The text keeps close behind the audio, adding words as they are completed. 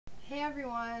Hey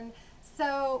everyone.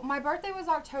 So my birthday was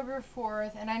October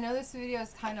 4th, and I know this video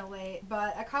is kind of late,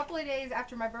 but a couple of days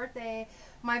after my birthday,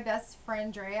 my best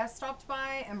friend Drea stopped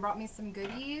by and brought me some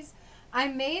goodies. I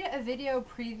made a video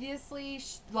previously,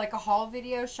 like a haul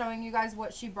video showing you guys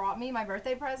what she brought me, my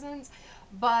birthday presents,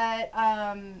 but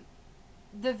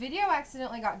the video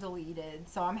accidentally got deleted,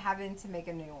 so I'm having to make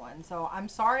a new one. So I'm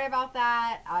sorry about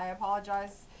that. I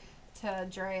apologize to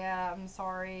Drea. I'm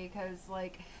sorry because,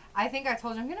 like, I think I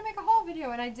told you I'm going to make a haul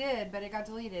video, and I did, but it got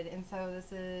deleted. And so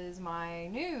this is my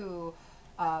new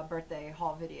birthday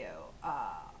haul video.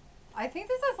 I think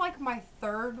this is like my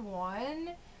third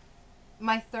one.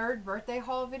 My third birthday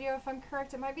haul video, if I'm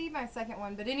correct. It might be my second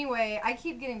one. But anyway, I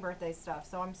keep getting birthday stuff,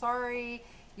 so I'm sorry.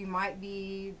 You might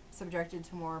be subjected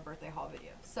to more birthday haul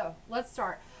videos. So let's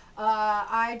start.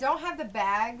 I don't have the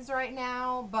bags right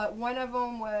now, but one of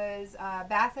them was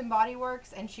Bath and Body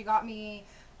Works, and she got me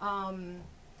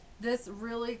this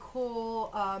really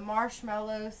cool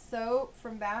marshmallow soap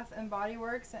from Bath and Body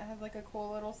Works. It has like a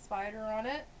cool little spider on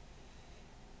it.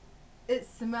 It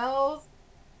smells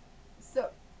so...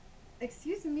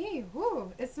 Excuse me.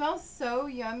 Whew. It smells so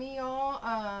yummy,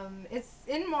 y'all. It's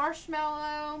in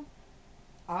marshmallow.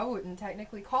 I wouldn't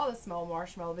technically call the smell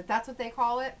marshmallow, but that's what they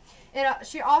call it.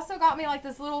 She also got me like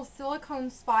this little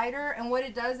silicone spider, and what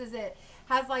it does is it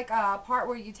has like a part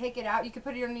where you take it out. You could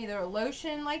put it on either a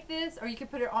lotion like this, or you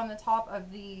could put it on the top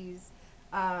of these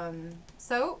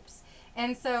soaps.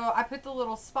 And so I put the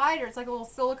little spider. It's like a little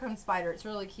silicone spider. It's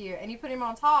really cute. And you put him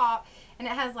on top, and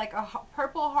it has like a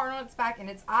purple heart on its back, and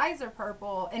its eyes are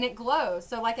purple, and it glows.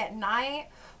 So like at night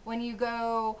when you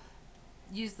go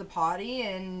use the potty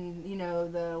and you know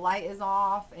the light is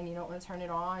off and you don't want to turn it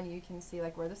on, you can see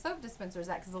like where the soap dispenser is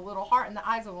at, because the little heart and the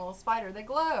eyes of the little spider, they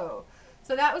glow.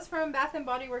 So that was from Bath and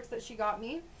Body Works that she got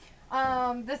me.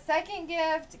 The second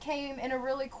gift came in a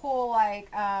really cool, like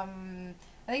I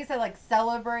think it said like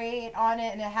celebrate on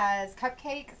it, and it has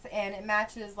cupcakes, and it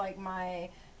matches like my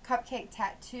cupcake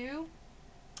tattoo.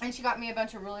 And she got me a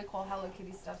bunch of really cool Hello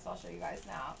Kitty stuff, so I'll show you guys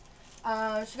now.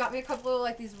 She got me a couple of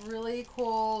like these really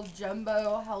cool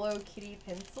jumbo Hello Kitty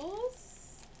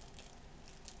pencils.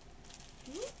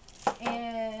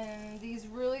 And these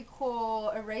really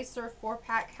cool eraser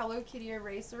 4-pack, Hello Kitty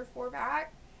eraser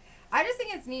 4-pack. I just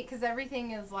think it's neat because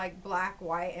everything is like black,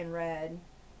 white, and red,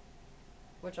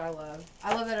 which I love.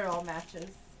 I love that it all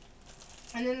matches.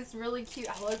 And then this really cute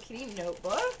Hello Kitty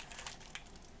notebook.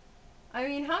 I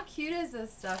mean, how cute is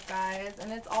this stuff, guys?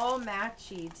 And it's all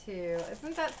matchy, too.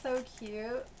 Isn't that so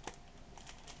cute?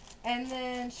 And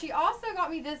then she also got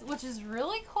me this, which is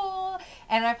really cool.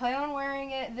 And I plan on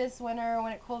wearing it this winter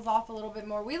when it cools off a little bit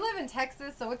more. We live in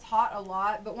Texas, so it's hot a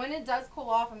lot. But when it does cool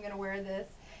off, I'm going to wear this.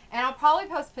 And I'll probably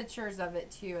post pictures of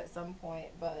it, too, at some point.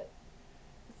 But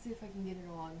let's see if I can get it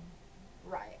on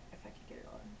right. If I can get it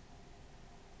on.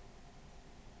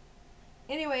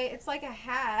 Anyway, it's like a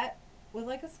hat with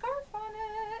like a scarf on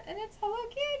it, and it's Hello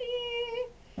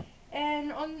Kitty.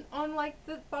 And on like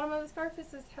the bottom of the scarf it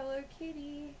says Hello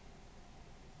Kitty.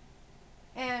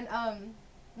 And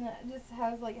it just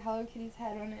has like Hello Kitty's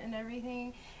head on it and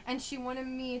everything. And she wanted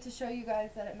me to show you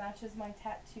guys that it matches my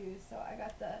tattoo, so I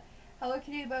got the Hello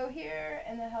Kitty bow here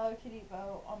and the Hello Kitty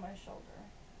bow on my shoulder.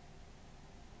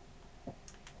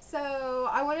 So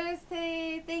I want to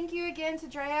say thank you again to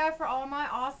Drea for all my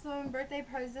awesome birthday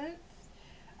presents.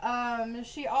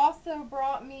 She also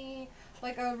brought me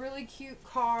like a really cute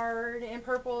card, and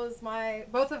purple is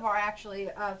both of our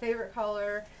actually favorite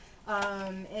color.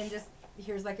 And just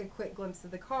here's like a quick glimpse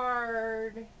of the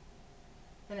card,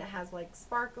 and it has like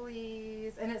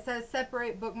sparklies, and it says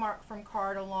separate bookmark from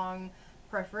card along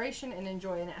preparation and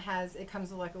enjoy, and it comes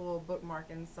with like a little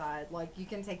bookmark inside. Like you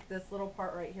can take this little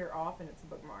part right here off, and it's a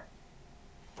bookmark.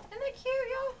 Isn't that cute,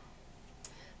 y'all?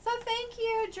 So thank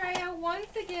you, Drea,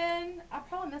 once again. I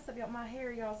probably messed up my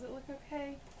hair, y'all. Does it look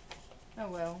okay? Oh,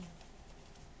 well.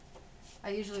 I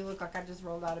usually look like I just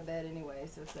rolled out of bed anyway,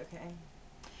 so it's okay.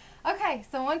 Okay,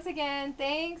 so once again,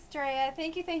 thanks, Drea.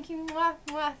 Thank you, thank you. Mwah,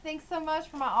 mwah. Thanks so much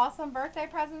for my awesome birthday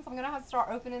presents. I'm going to have to start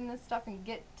opening this stuff and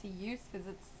get to use because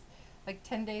it's like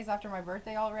 10 days after my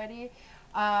birthday already.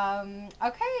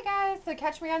 Okay, guys, so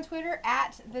catch me on Twitter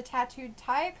at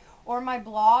TheTattooedType, or my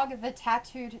blog,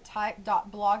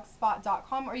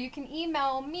 thetattooedtype.blogspot.com, or you can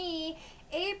email me,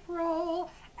 April,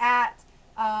 at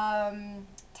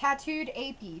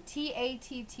tattooedappy,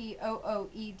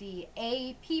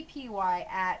 TATTOOEDAPPY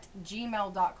at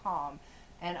gmail.com.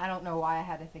 And I don't know why I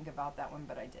had to think about that one,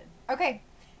 but I did. Okay,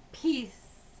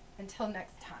 peace. Until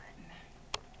next time.